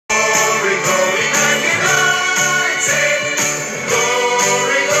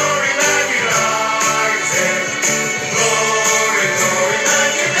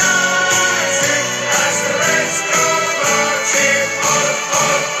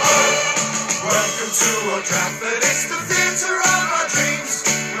Old Trafford, it's the theatre of our dreams.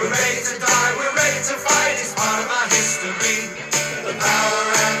 We're ready to die, we're ready to fight, it's part of our history. The power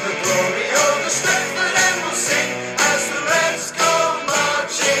and the glory of the Stretford End will sing as the Reds go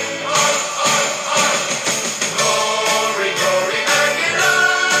marching on, on, on. Glory, glory, Man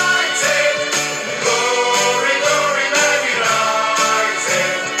United. Glory, glory, Man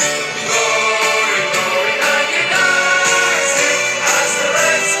United. Glory, glory, Man United. As the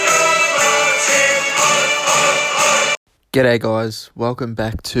Reds go marching on, on, on. G'day guys, welcome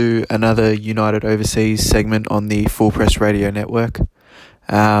back to another United Overseas segment on the Full Press Radio Network.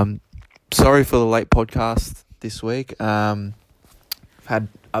 Sorry for the late podcast this week. I've had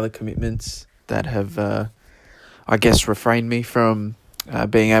other commitments that have, refrained me from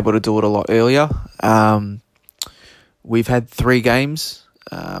being able to do it a lot earlier. We've had 3 games.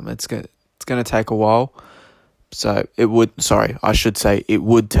 It's going to take a while. It would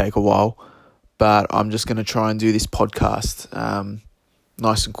take a while. But I'm just going to try and do this podcast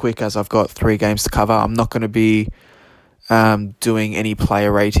nice and quick as I've got 3 games to cover. I'm not going to be doing any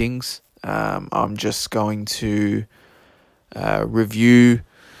player ratings. I'm just going to review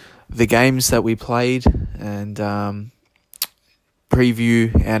the games that we played and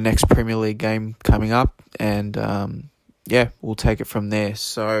preview our next Premier League game coming up. And we'll take it from there.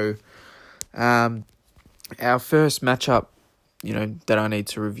 So our first matchup, that I need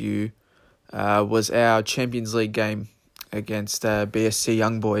to review was our Champions League game against BSC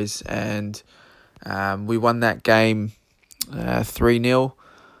Young Boys, and we won that game 3-0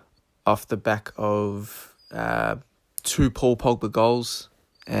 off the back of 2 Paul Pogba goals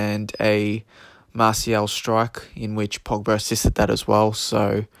and a Martial strike in which Pogba assisted that as well.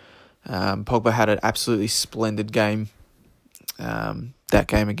 So Pogba had an absolutely splendid game, that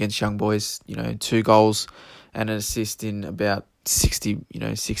game against Young Boys, 2 goals and an assist in about 60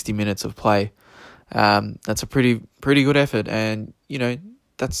 minutes of play. That's a pretty good effort, and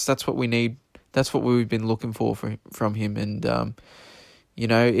that's what we need. That's what we've been looking for from him, and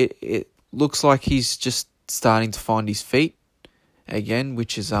it looks like he's just starting to find his feet again,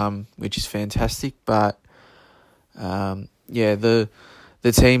 which is fantastic. But the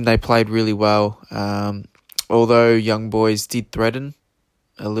team, they played really well. Although Young Boys did threaten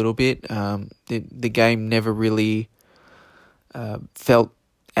a little bit, the game never really felt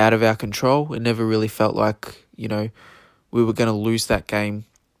out of our control. It never really felt like, we were going to lose that game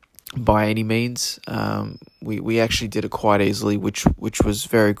by any means. We actually did it quite easily, which was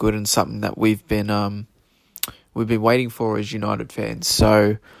very good and something that we've been waiting for as United fans.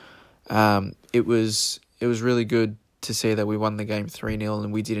 So it was really good to see that we won the game 3-0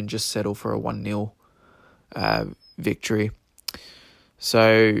 and we didn't just settle for a 1-0 victory.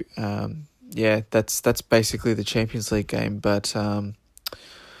 So that's basically the Champions League game. But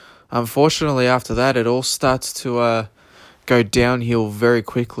unfortunately, after that, it all starts to go downhill very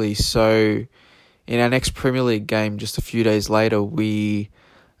quickly. So in our next Premier League game, just a few days later, we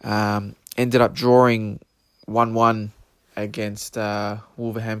ended up drawing 1-1 against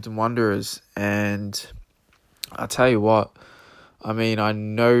Wolverhampton Wanderers. And I'll tell you what, I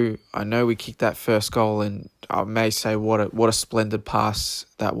know we kicked that first goal, and I may say what a splendid pass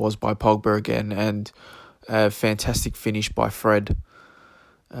that was by Pogba again, and a fantastic finish by Fred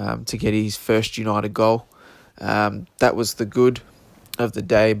to get his first United goal. That was the good of the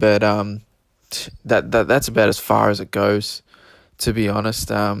day, but that's about as far as it goes, to be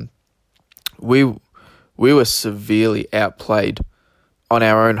honest. We were severely outplayed on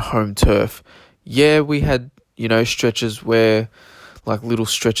our own home turf. Yeah, we had stretches where, like little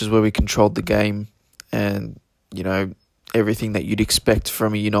stretches where we controlled the game, and everything that you'd expect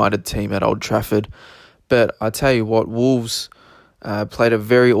from a United team at Old Trafford. But I tell you what, Wolves played a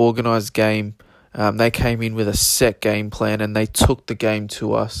very organised game. They came in with a set game plan and they took the game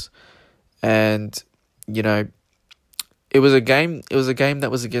to us. And it was a game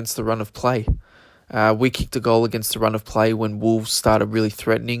that was against the run of play. We kicked a goal against the run of play when Wolves started really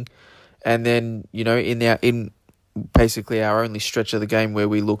threatening, and then in basically our only stretch of the game where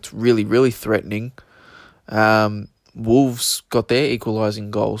we looked really, really threatening, Wolves got their equalising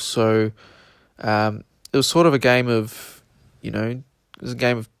goal. So it was sort of a game of, it was a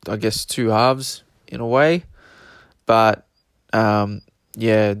game of, I guess, 2 halves in a way. But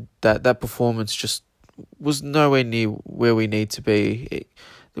that performance just was nowhere near where we need to be.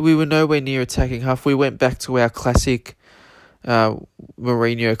 We were nowhere near attacking half. We went back to our classic,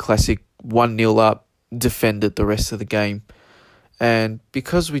 Mourinho classic, 1-0 up, defended the rest of the game. And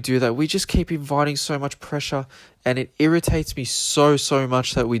because we do that, we just keep inviting so much pressure, and it irritates me so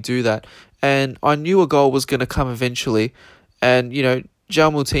much that we do that. And I knew a goal was going to come eventually, and João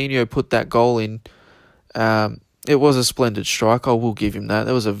Moutinho put that goal in It was a splendid strike. I will give him that.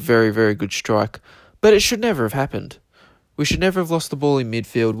 That was a very, very good strike. But it should never have happened. We should never have lost the ball in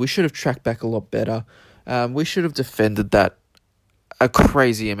midfield. We should have tracked back a lot better. We should have defended that a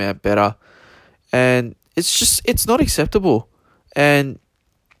crazy amount better. And it's not acceptable. And,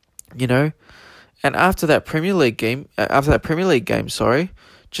 and after that Premier League game,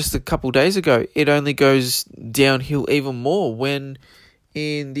 just a couple of days ago, it only goes downhill even more when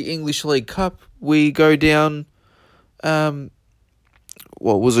in the English League Cup we go down, it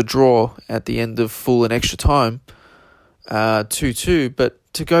was a draw at the end of full and extra time, 2-2,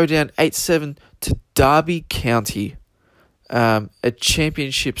 but to go down 8-7 to Derby County, a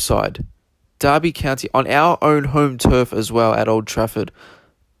championship side, Derby County, on our own home turf as well at Old Trafford,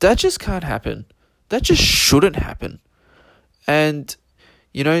 that just can't happen. That just shouldn't happen. And,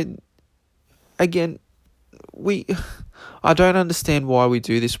 again, I don't understand why we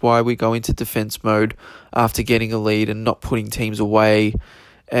do this, why we go into defense mode after getting a lead and not putting teams away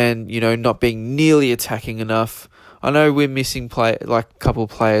and, not being nearly attacking enough. I know we're missing a couple of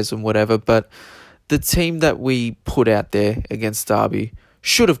players and whatever, but the team that we put out there against Derby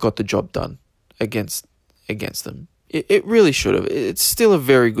should have got the job done against them. It really should have. It's still a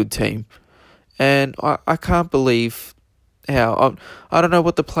very good team. And I can't believe how... I don't know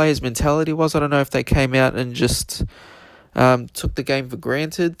what the players' mentality was. I don't know if they came out and just took the game for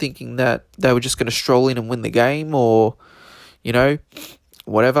granted, thinking that they were just going to stroll in and win the game, or,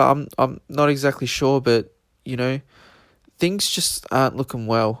 whatever. I'm not exactly sure, but, things just aren't looking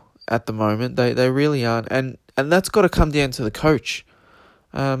well at the moment. They really aren't. And that's got to come down to the coach.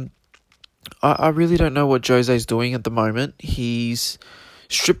 I really don't know what Jose's doing at the moment. He's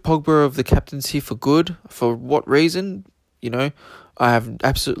stripped Pogba of the captaincy for good. For what reason? I have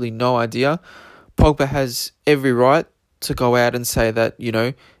absolutely no idea. Pogba has every right to go out and say that,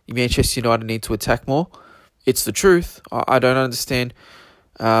 Manchester United need to attack more. It's the truth. I don't understand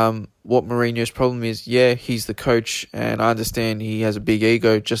what Mourinho's problem is. Yeah, he's the coach, and I understand he has a big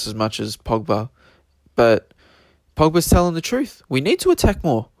ego just as much as Pogba. But Pogba's telling the truth. We need to attack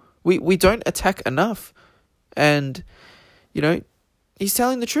more. We don't attack enough. And, he's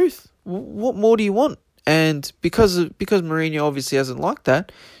telling the truth. What more do you want? And because Mourinho obviously hasn't liked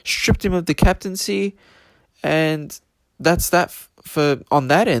that, stripped him of the captaincy, and that's that for on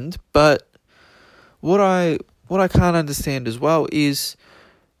that end. But what I can't understand as well is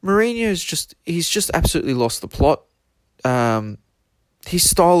Mourinho's he's just absolutely lost the plot. His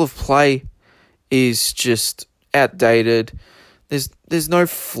style of play is just outdated. There's no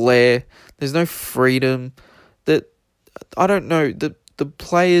flair. There's no freedom. That I don't know. The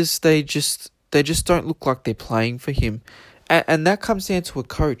players they just don't look like they're playing for him, and that comes down to a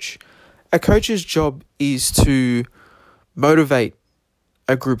coach. A coach's job is to motivate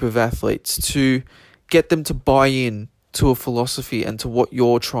a group of athletes, to get them to buy in to a philosophy and to what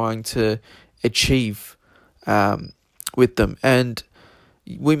you're trying to achieve with them. And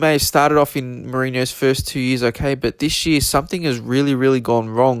we may have started off in Mourinho's first 2 years okay, but this year something has really, really gone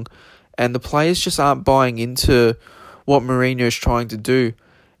wrong, and the players just aren't buying into what Mourinho's trying to do.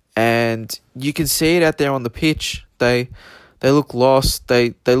 And you can see it out there on the pitch. They look lost.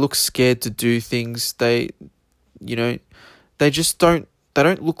 They look scared to do things. They just don't. They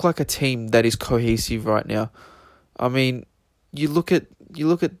don't look like a team that is cohesive right now. I mean, you look at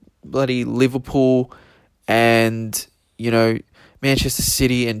bloody Liverpool and Manchester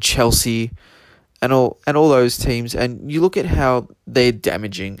City and Chelsea and all those teams, and you look at how they're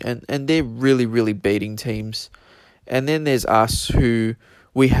damaging and they're really, really beating teams. And then there's us, who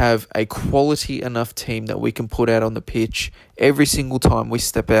we have a quality enough team that we can put out on the pitch every single time we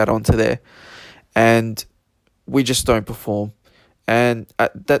step out onto there, and we just don't perform. And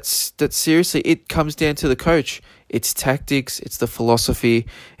that's seriously, it comes down to the coach. It's tactics, it's the philosophy,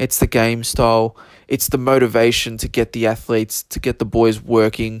 it's the game style, it's the motivation to get the athletes, to get the boys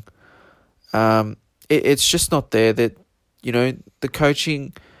working. It's just not there. That the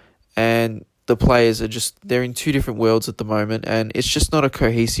coaching and the players they're in two different worlds at the moment, and it's just not a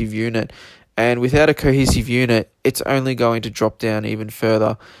cohesive unit. And without a cohesive unit, it's only going to drop down even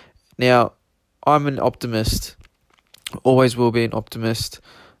further. Now, I'm an optimist. Always will be an optimist.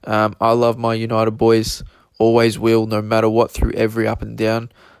 I love my United boys. Always will, no matter what, through every up and down.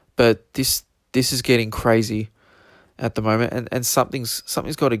 But this is getting crazy at the moment, and something's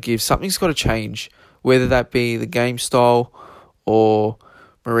got to give. Something's got to change. Whether that be the game style, or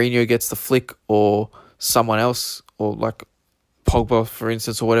Mourinho gets the flick, or someone else, or like Pogba, for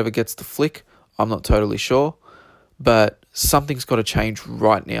instance, or whatever gets the flick. I'm not totally sure. But something's got to change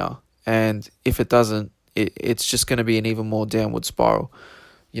right now. And if it doesn't, it's just going to be an even more downward spiral.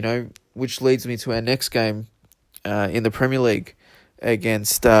 which leads me to our next game in the Premier League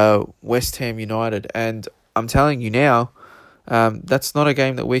against West Ham United. And I'm telling you now, that's not a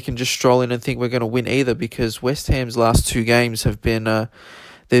game that we can just stroll in and think we're going to win either, because West Ham's last 2 games have been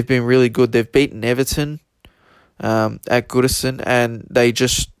they've been really good. They've beaten Everton at Goodison, and they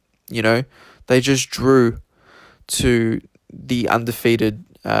just drew to the undefeated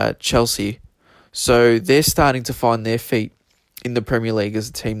Chelsea. So they're starting to find their feet in the Premier League as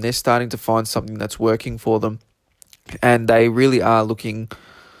a team. They're starting to find something that's working for them, and they really are looking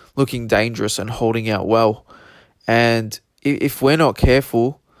dangerous and holding out well. And if we're not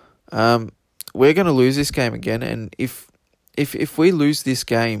careful, we're going to lose this game again. And if we lose this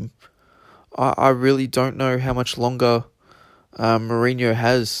game, I really don't know how much longer Mourinho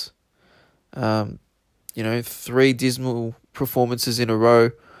has. 3 dismal performances in a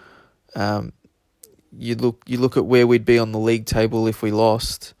row. You look at where we'd be on the league table if we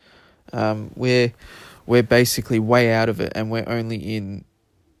lost. We're basically way out of it, and we're only in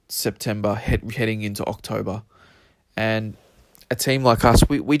September, heading into October. And a team like us,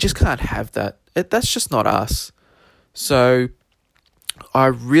 we just can't have that. That's just not us. So I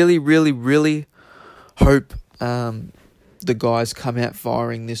really, really, really hope the guys come out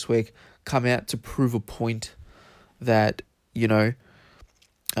firing this week, come out to prove a point that, we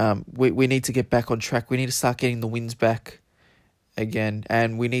need to get back on track. We need to start getting the wins back again,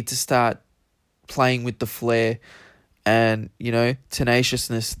 and we need to start playing with the flair and,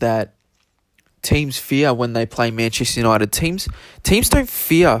 tenaciousness that teams fear when they play Manchester United. Teams don't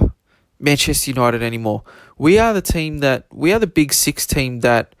fear Manchester United anymore. We are the Big Six team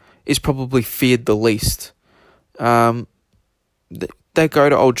that is probably feared the least. They go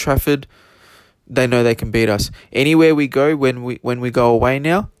to Old Trafford, they know they can beat us. Anywhere we go, when we go away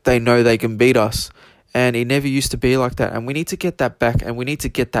now, they know they can beat us. And it never used to be like that. And we need to get that back. And we need to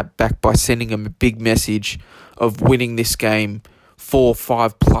get that back by sending them a big message of winning this game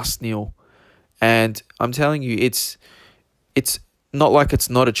 4-5+ 0. And I'm telling you, it's not like it's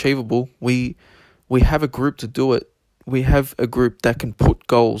not achievable. We have a group to do it. We have a group that can put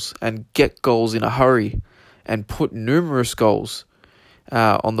goals and get goals in a hurry and put numerous goals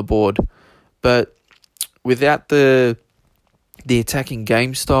on the board. But without the attacking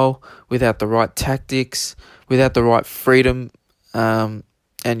game style, without the right tactics, without the right freedom, and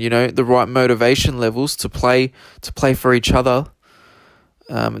the right motivation levels to play for each other,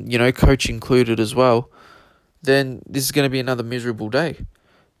 coach included as well, then this is going to be another miserable day.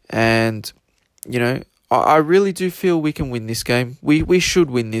 And I really do feel we can win this game. We should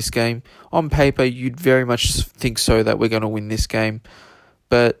win this game. On paper, you'd very much think so, that we're going to win this game,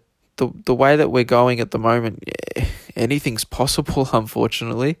 but the way that we're going at the moment, anything's possible,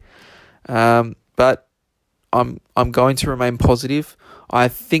 unfortunately. But I'm going to remain positive. I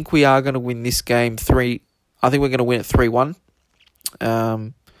think we are going to win this game 3. I think we're going to win it 3-1.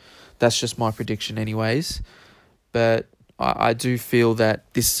 That's just my prediction anyways. But I do feel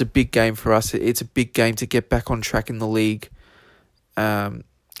that this is a big game for us. It's a big game to get back on track in the league,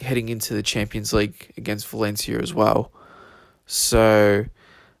 heading into the Champions League against Valencia as well. So,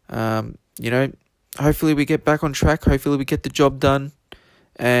 hopefully we get back on track. Hopefully we get the job done,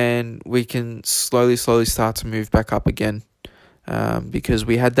 and we can slowly start to move back up again. Because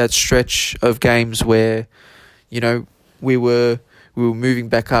we had that stretch of games where, we were moving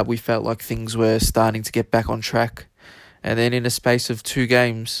back up. We felt like things were starting to get back on track. And then in a space of 2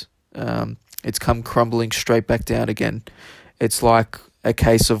 games, it's come crumbling straight back down again. It's like a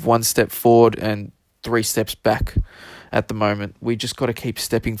case of 1 step forward and 3 steps back at the moment. We just got to keep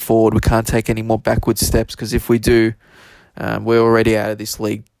stepping forward. We can't take any more backward steps, because if we do, we're already out of this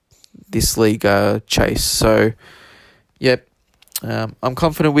league chase. So, yep, I'm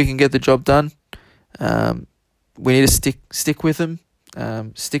confident we can get the job done. We need to stick with them,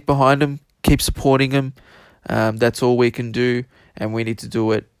 stick behind them, keep supporting them. That's all we can do, and we need to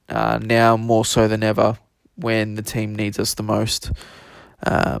do it now more so than ever when the team needs us the most.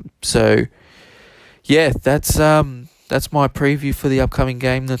 So, yeah, that's my preview for the upcoming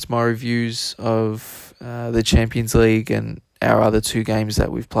game. That's my reviews of the Champions League and our other 2 games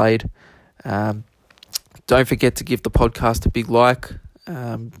that we've played. Don't forget to give the podcast a big like,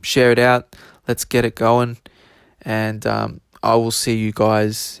 share it out. Let's get it going, and I will see you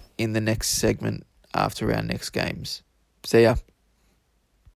guys in the next segment after our next games. See ya.